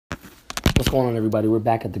What's going on, everybody? We're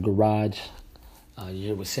back at the garage. You're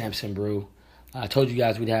here with Samson Brew. I told you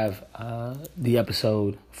guys we'd have the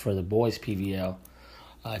episode for the boys PVL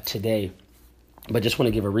today, but just want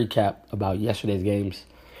to give a recap about yesterday's games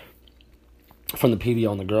from the PVL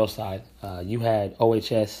on the girls' side. You had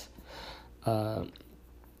OHS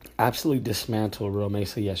absolutely dismantle Real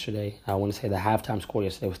Mesa yesterday. I want to say the halftime score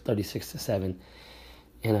yesterday was 36-7,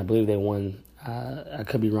 and I believe they won. I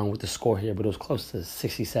could be wrong with the score here, but it was close to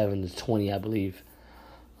 67-20, I believe.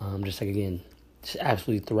 Just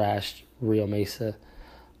absolutely thrashed Real Mesa.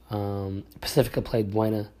 Pacifica played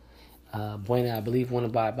Buena. Buena, I believe, won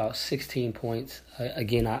by about 16 points.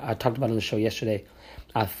 I talked about it on the show yesterday.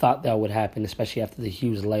 I thought that would happen, especially after the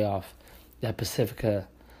huge layoff that Pacifica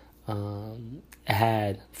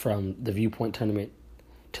had from the Viewpoint tournament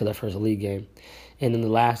to their first league game. And in the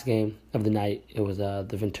last game of the night, it was the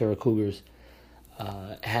Ventura Cougars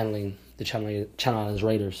handling the Channel Islands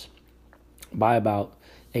Raiders by about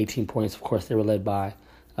 18 points. Of course, they were led by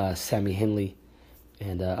Sammy Henley,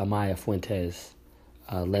 and Amaya Fuentes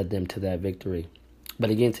led them to that victory.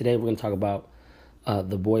 But again, today we're going to talk about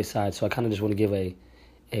the boys' side. So I kind of just want to give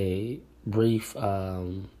a brief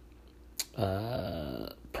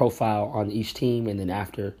profile on each team, and then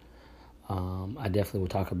after, I definitely will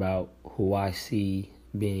talk about who I see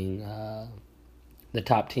being the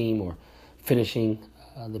top team or finishing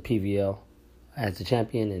the PVL as the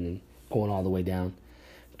champion, and then going all the way down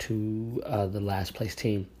to the last place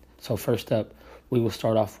team. So first up, we will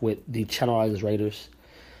start off with the Channel Islands Raiders.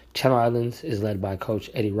 Channel Islands is led by Coach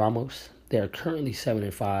Eddie Ramos. They are currently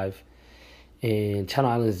 7-5, and Channel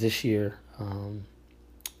Islands this year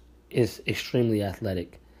is extremely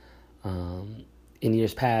athletic. In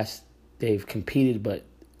years past, they've competed, but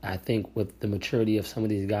I think with the maturity of some of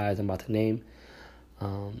these guys I'm about to name,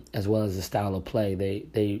 as well as the style of play,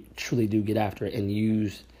 they truly do get after it and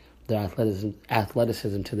use their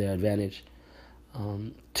athleticism to their advantage.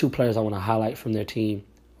 Two players I want to highlight from their team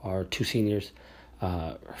are two seniors,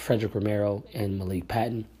 Frederick Romero and Malik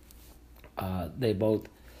Patton. They both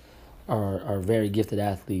are very gifted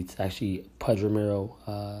athletes. Actually, Pudge Romero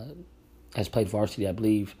has played varsity, I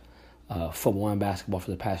believe, football and basketball for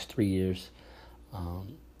the past 3 years.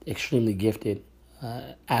 Extremely gifted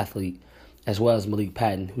athlete, as well as Malik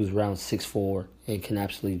Patton, who's around 6'4" and can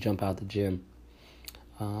absolutely jump out the gym.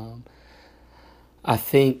 I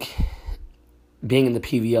think being in the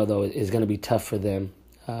PVL, though, is going to be tough for them.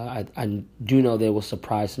 I do know they will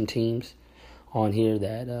surprise some teams on here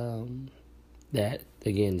that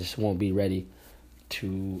again, just won't be ready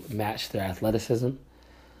to match their athleticism.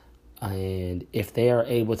 And if they are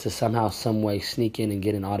able to somehow, some way sneak in and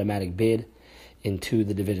get an automatic bid into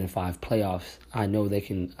the Division 5 playoffs, I know they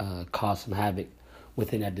can cause some havoc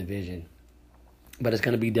within that division. But it's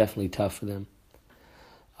going to be definitely tough for them.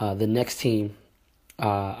 The next team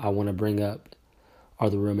I want to bring up are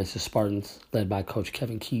the Real Mesa Spartans, led by Coach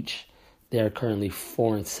Kevin Keach. They are currently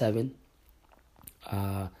 4-7.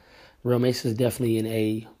 Real Mesa is definitely in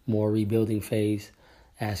a more rebuilding phase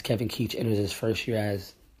as Kevin Keach enters his first year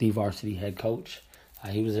as the varsity head coach.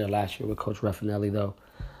 He was there last year with Coach Raffinelli, though,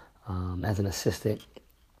 as an assistant.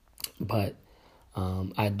 But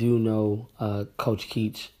I do know Coach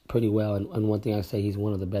Keach pretty well, and one thing I say, he's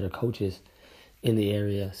one of the better coaches in the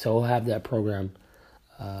area. So he'll have that program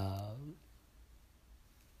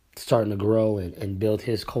starting to grow and build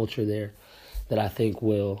his culture there that I think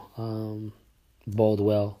will bode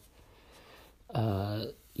well,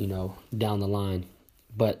 down the line.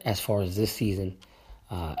 But as far as this season,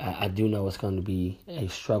 I do know it's going to be a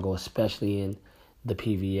struggle, especially in the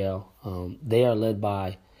PVL. They are led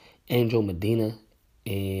by Angel Medina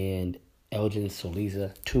and Elgin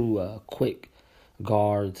Soliza, two quick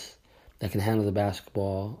guards that can handle the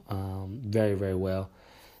basketball very, very well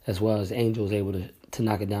as Angel is able to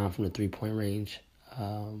knock it down from the three-point range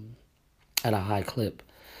at a high clip.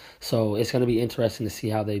 So it's going to be interesting to see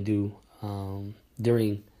how they do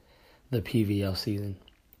during the PVL season.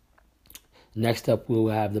 Next up, we'll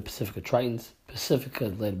have the Pacifica Tritons. Pacifica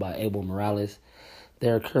led by Abel Morales.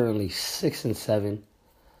 They're currently 6-7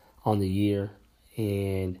 on the year.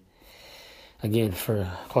 And again,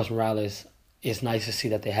 for Coach Morales, it's nice to see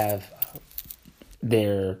that they have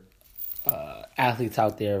their athletes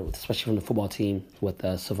out there, especially from the football team, with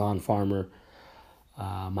Savon Farmer,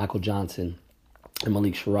 Michael Johnson, and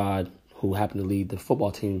Malik Sherrod, who happened to lead the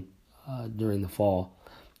football team during the fall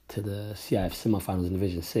to the CIF semifinals in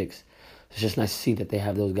Division 6. It's just nice to see that they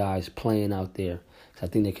have those guys playing out there, because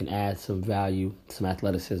I think they can add some value, some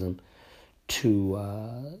athleticism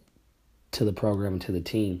to the program and to the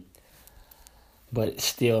team. But it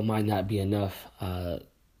still might not be enough.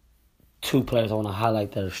 Two players I want to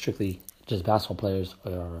highlight that are strictly just basketball players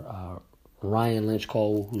are Ryan Lynch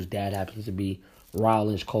Cole, whose dad happens to be Ryle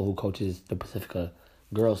Lynch Cole, who coaches the Pacifica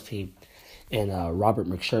girls team, and Robert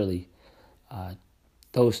McShirley.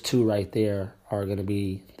 Those two right there are going to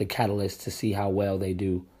be the catalyst to see how well they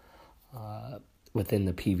do within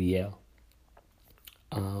the PVL.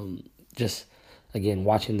 Just, again,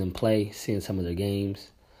 watching them play, seeing some of their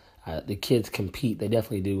games. The kids compete. They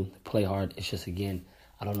definitely do play hard. It's just, again,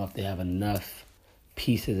 I don't know if they have enough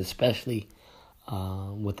pieces, especially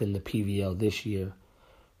within the PVL this year,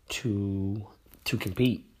 to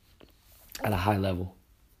compete at a high level.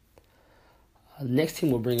 The next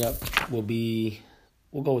team we'll bring up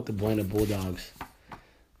we'll go with the Buena Bulldogs.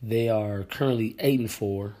 They are currently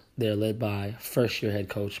 8-4. They're led by first-year head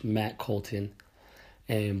coach Matt Colton.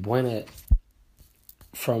 And Buena,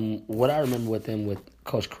 from what I remember with them with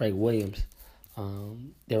Coach Craig Williams,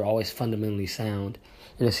 they're always fundamentally sound.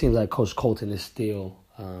 And it seems like Coach Colton is still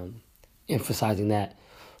emphasizing that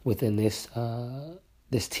within this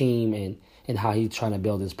team and how he's trying to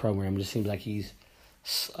build this program. It just seems like he's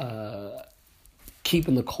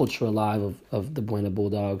keeping the culture alive of the Buena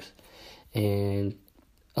Bulldogs and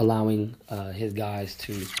allowing his guys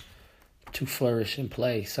to flourish and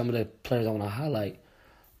play. Some of the players I want to highlight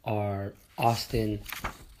are Austin.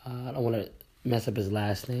 I don't want to mess up his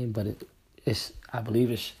last name, but I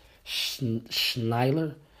believe it's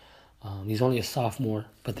Schneiler. He's only a sophomore,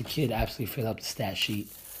 but the kid absolutely filled up the stat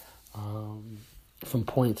sheet from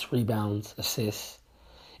points, rebounds, assists,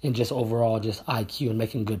 and just overall just IQ and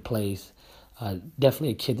making good plays. Definitely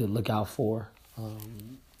a kid to look out for.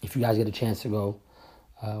 If you guys get a chance to go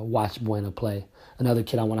watch Buena play. Another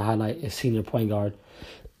kid I want to highlight is senior point guard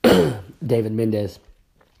David Mendez.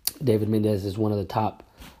 David Mendez is one of the top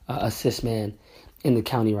assist man in the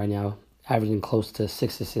county right now, averaging close to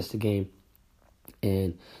 6 assists a game.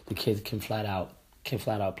 And the kid can flat out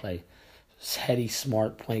play. Heady,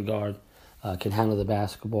 smart point guard, can handle the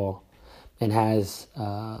basketball, and has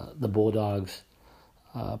the Bulldogs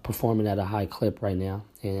performing at a high clip right now.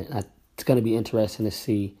 And it's going to be interesting to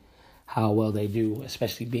see how well they do,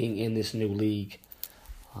 especially being in this new league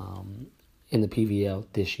in the PVL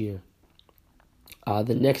this year.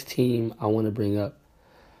 The next team I want to bring up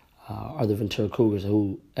are the Ventura Cougars,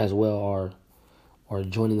 who as well are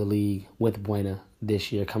joining the league with Buena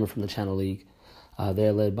this year, coming from the Channel League.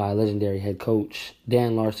 They're led by legendary head coach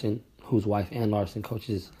Dan Larson, whose wife Ann Larson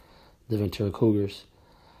coaches the Ventura Cougars.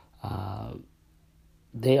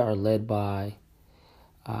 They are led by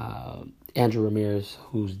Andrew Ramirez,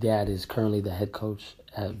 whose dad is currently the head coach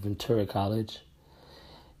at Ventura College,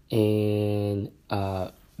 and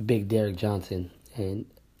Big Derek Johnson. And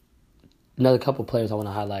another couple players I want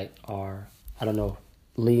to highlight are, I don't know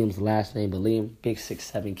Liam's last name, but Liam, big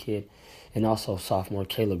 6'7" kid, and also sophomore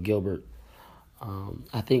Caleb Gilbert.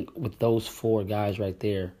 I think with those four guys right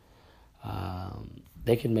there,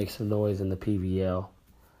 they can make some noise in the PVL,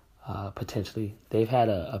 potentially. They've had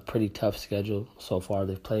a pretty tough schedule so far.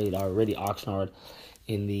 They've played already Oxnard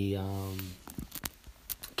in the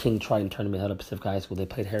King Triton tournament held at Pacific High School. They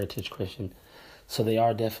played Heritage Christian. So they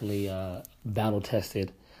are definitely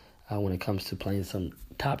battle-tested when it comes to playing some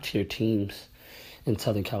top-tier teams in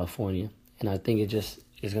Southern California. And I think it just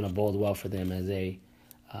is going to bode well for them as they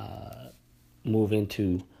move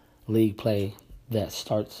into league play that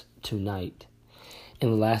starts tonight.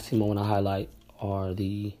 And the last team I want to highlight are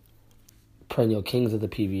the perennial kings of the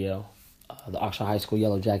PVL, the Oxnard High School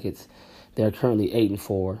Yellow Jackets. They're currently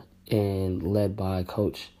 8-4 and led by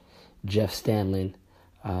Coach Jeff Stanlin.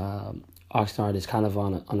 Oxnard is kind of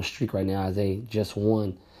on a streak right now as they just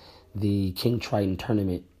won the King Triton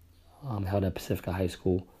tournament held at Pacifica High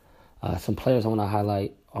School. Some players I want to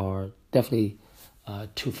highlight are definitely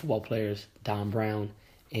two football players, Don Brown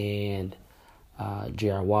and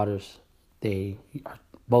J.R. Waters. They are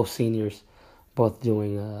both seniors, both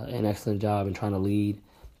doing an excellent job in trying to lead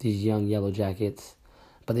these young Yellow Jackets.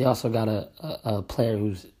 But they also got a player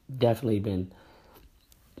who's definitely been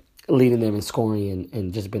leading them in scoring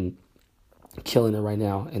and just been killing it right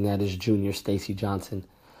now, and that is junior Stacy Johnson.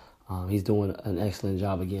 He's doing an excellent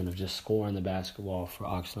job, again, of just scoring the basketball for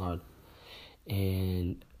Oxnard.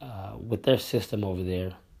 And with their system over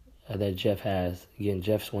there that Jeff has, again,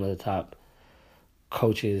 Jeff's one of the top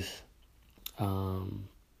coaches,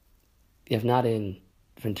 if not in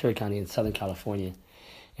Ventura County, in Southern California.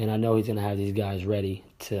 And I know he's going to have these guys ready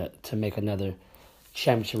to make another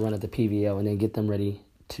championship run at the PVL and then get them ready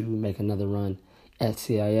to make another run at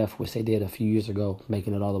CIF, which they did a few years ago,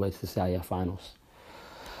 making it all the way to the CIF finals.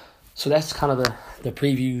 So that's kind of the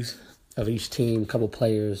previews of each team, a couple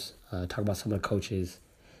players, talk about some of the coaches,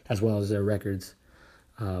 as well as their records.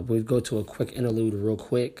 We'll go to a quick interlude real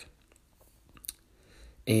quick,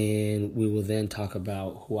 and we will then talk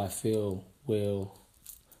about who I feel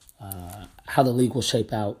how the league will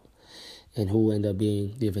shape out and who will end up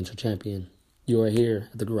being the eventual champion. You are here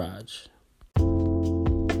at the garage.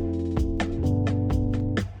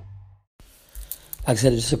 Like I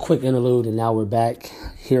said, just a quick interlude, and now we're back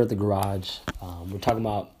here at the garage. We're talking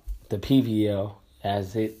about the PVL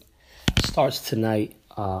as it starts tonight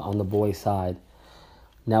on the boys' side.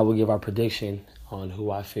 Now we'll give our prediction on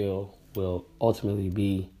who I feel will ultimately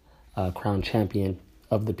be crowned champion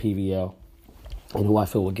of the PVL and who I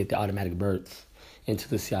feel will get the automatic berths into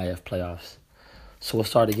the CIF playoffs. So we'll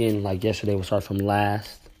start again like yesterday. We'll start from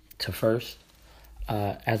last to first.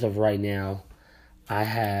 As of right now, I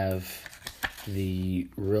have the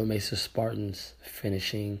Real Mesa Spartans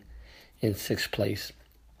finishing in 6th place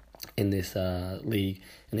in this league.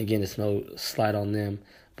 And again, it's no slight on them,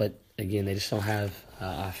 but again, they just don't have,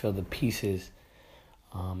 I feel, the pieces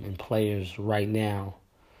and players right now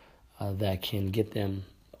that can get them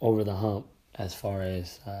over the hump as far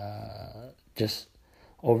as just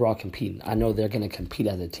overall competing. I know they're going to compete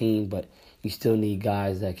as a team, but you still need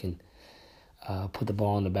guys that can put the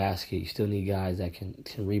ball in the basket. You still need guys that can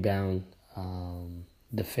rebound,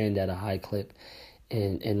 defend at a high clip.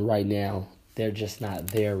 And right now, they're just not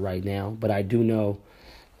there right now. But I do know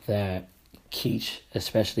that Keach,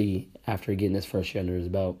 especially after getting his first year under his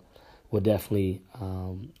belt, will definitely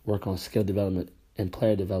work on skill development and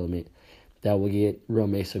player development that will get Real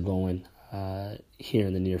Mesa going here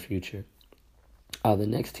in the near future. The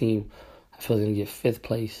next team I feel is going to get 5th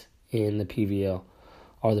place in the PVL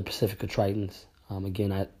are the Pacifica Tritons.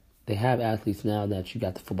 Again, they have athletes now that you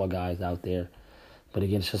got the football guys out there. But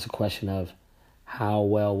again, it's just a question of how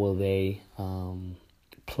well will they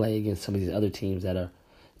play against some of these other teams that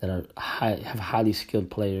have highly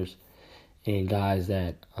skilled players and guys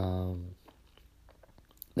that can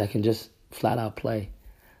just flat out play.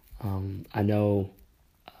 I know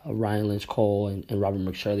Ryan Lynch-Cole and Robert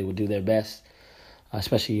McShirley will do their best,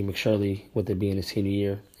 especially McShirley with it being his senior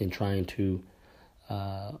year and trying to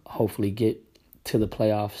hopefully get to the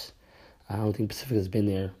playoffs. I don't think Pacifica's been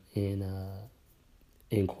there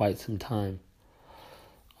in quite some time,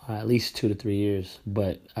 at least 2 to 3 years.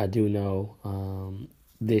 But I do know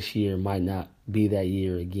this year might not be that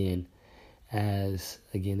year again, as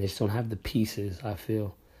again they just don't have the pieces, I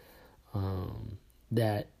feel,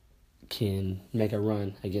 that can make a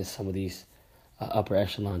run against some of these upper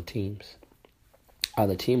echelon teams.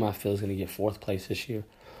 The team I feel is going to get 4th place this year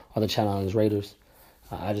are the Channel Islands Raiders.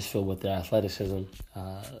 I just feel with their athleticism,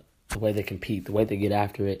 the way they compete, the way they get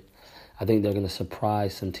after it, I think they're going to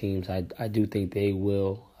surprise some teams. I do think they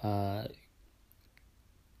will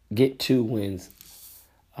get 2 wins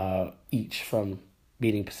each from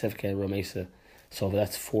beating Pacifica and Real Mesa. So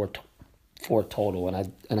that's 4 total.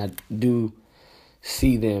 And I do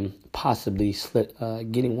see them possibly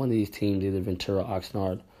getting one of these teams, either Ventura,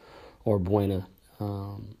 Oxnard, or Buena,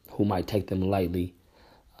 who might take them lightly.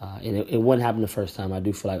 And it wouldn't happen the first time. I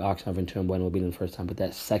do feel like Oxnard, Ventura, and Buena will beat them the first time. But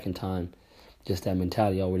that second time, just that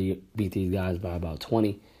mentality, already beat these guys by about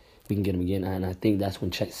 20. We can get them again. And I think that's when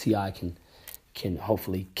CI can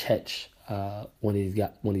hopefully catch one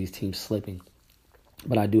of these teams slipping.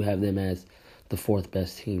 But I do have them as the 4th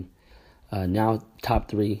best team. Now, top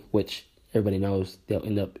 3, which everybody knows they'll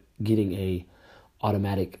end up getting a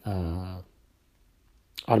automatic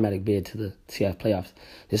bid to the CIF playoffs.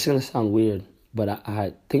 This is going to sound weird, but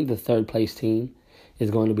I think the 3rd place team is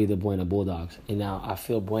going to be the Buena Bulldogs. And now I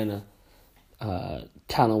feel Buena,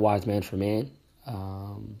 talent-wise, man for man,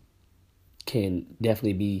 can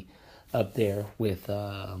definitely be up there with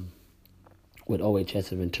OHS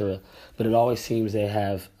and Ventura. But it always seems they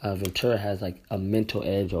have Ventura has like a mental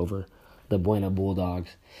edge over the Buena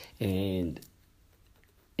Bulldogs, and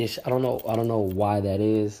I don't know why that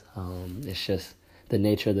is. It's just the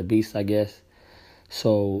nature of the beast, I guess.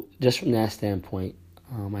 So just from that standpoint,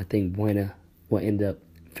 I think Buena will end up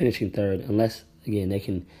finishing 3rd, unless again they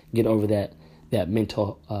can get over that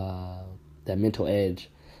mental edge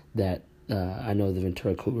that I know the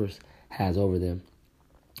Ventura Cougars has over them.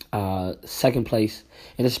 2nd place,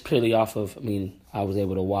 and it's purely off of, I was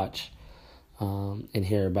able to watch and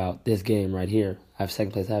hear about this game right here. I have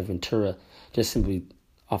 2nd place. I have Ventura, just simply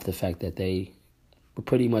off the fact that they were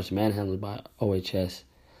pretty much manhandled by OHS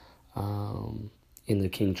in the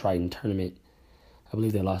King Triton tournament. I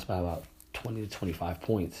believe they lost by about 20 to 25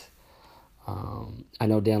 points. I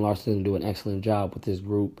know Dan Larson didn't do an excellent job with this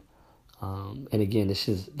group. And again, this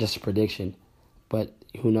is just a prediction, but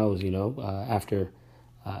who knows, after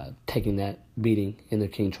taking that beating in the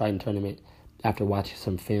King Triton tournament, after watching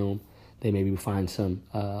some film, they maybe find some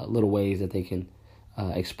little ways that they can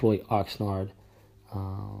exploit Oxnard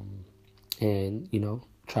and,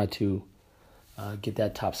 try to get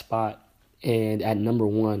that top spot. And at number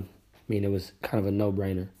one, it was kind of a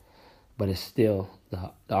no-brainer, but it's still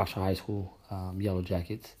the Oxford High School Yellow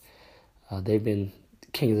Jackets. They've been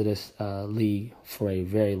kings of this league for a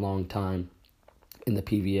very long time in the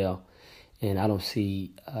PVL, and I don't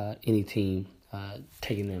see any team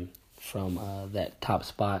taking them from that top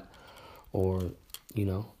spot, or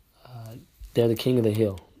they're the king of the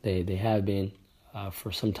hill. They have been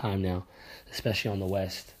for some time now, especially on the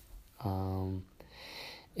West,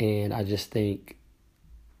 and I just think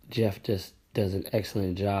Jeff just does an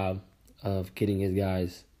excellent job of getting his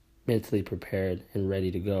guys mentally prepared and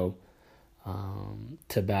ready to go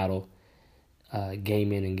to battle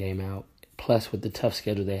game in and game out. Plus, with the tough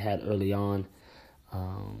schedule they had early on,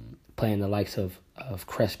 playing the likes of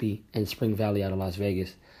Crespi and Spring Valley out of Las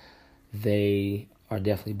Vegas, they are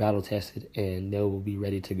definitely battle tested, and they will be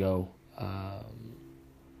ready to go,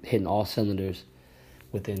 hitting all cylinders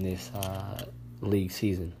within this league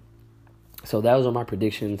season. So those are my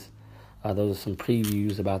predictions. Those are some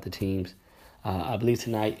previews about the teams. I believe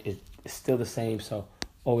tonight is still the same. So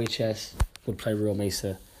OHS would play Real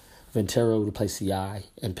Mesa, Ventura would play CI,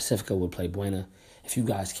 and Pacifica would play Buena. If you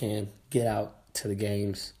guys can, get out to the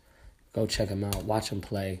games, go check them out, watch them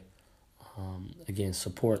play. Again,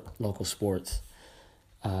 support local sports,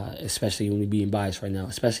 especially when we're being biased right now,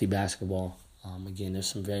 especially basketball. Again, there's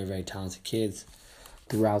some very, very talented kids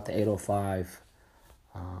throughout the 805,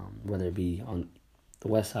 whether it be on the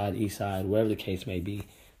west side, east side, wherever the case may be.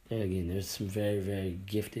 Again, there's some very, very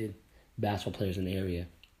gifted basketball players in the area.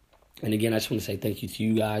 And again, I just want to say thank you to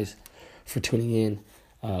you guys for tuning in.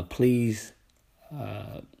 Please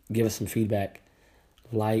give us some feedback.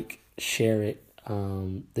 Like, share it,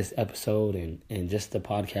 this episode and just the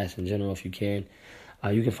podcast in general if you can.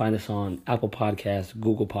 You can find us on Apple Podcasts,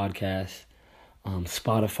 Google Podcasts,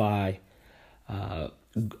 Spotify.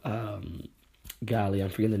 Golly, I'm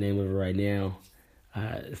forgetting the name of it right now.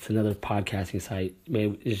 It's another podcasting site.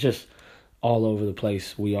 It's just all over the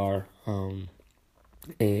place we are.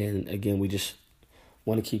 And again, we just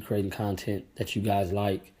want to keep creating content that you guys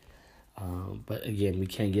like. But again, we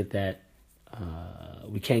can't get that.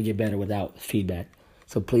 We can't get better without feedback.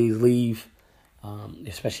 So please leave,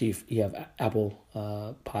 especially if you have Apple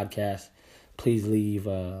Podcasts, please leave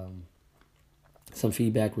some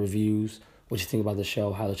feedback, reviews, what you think about the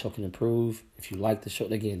show, how the show can improve. If you like the show,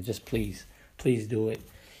 again, just please do it.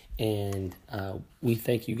 And we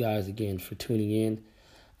thank you guys again for tuning in.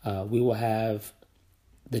 We will have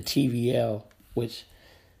the TVL, which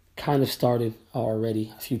kind of started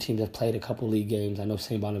already. A few teams have played a couple league games. I know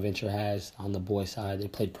St. Bonaventure has on the boys' side. They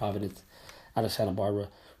played Providence out of Santa Barbara.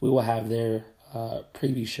 We will have their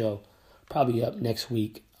preview show probably up next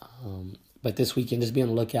week. But this weekend, just be on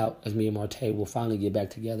the lookout as me and Marte will finally get back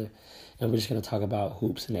together. And we're just going to talk about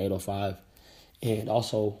hoops in the 805. And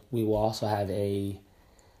also, we will also have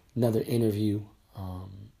another interview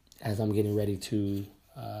as I'm getting ready to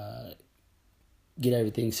get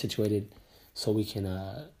everything situated so we can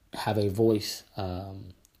have a voice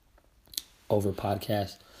over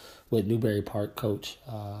podcast with Newberry Park coach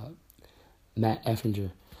Matt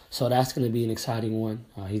Effinger. So that's going to be an exciting one.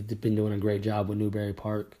 He's been doing a great job with Newberry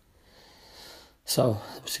Park. So,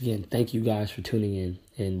 once again, thank you guys for tuning in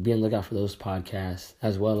and be on the lookout for those podcasts,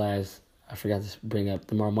 as well as, I forgot to bring up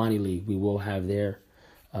the Marmani League. We will have their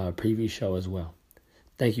preview show as well.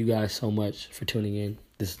 Thank you guys so much for tuning in.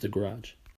 This is The Garage.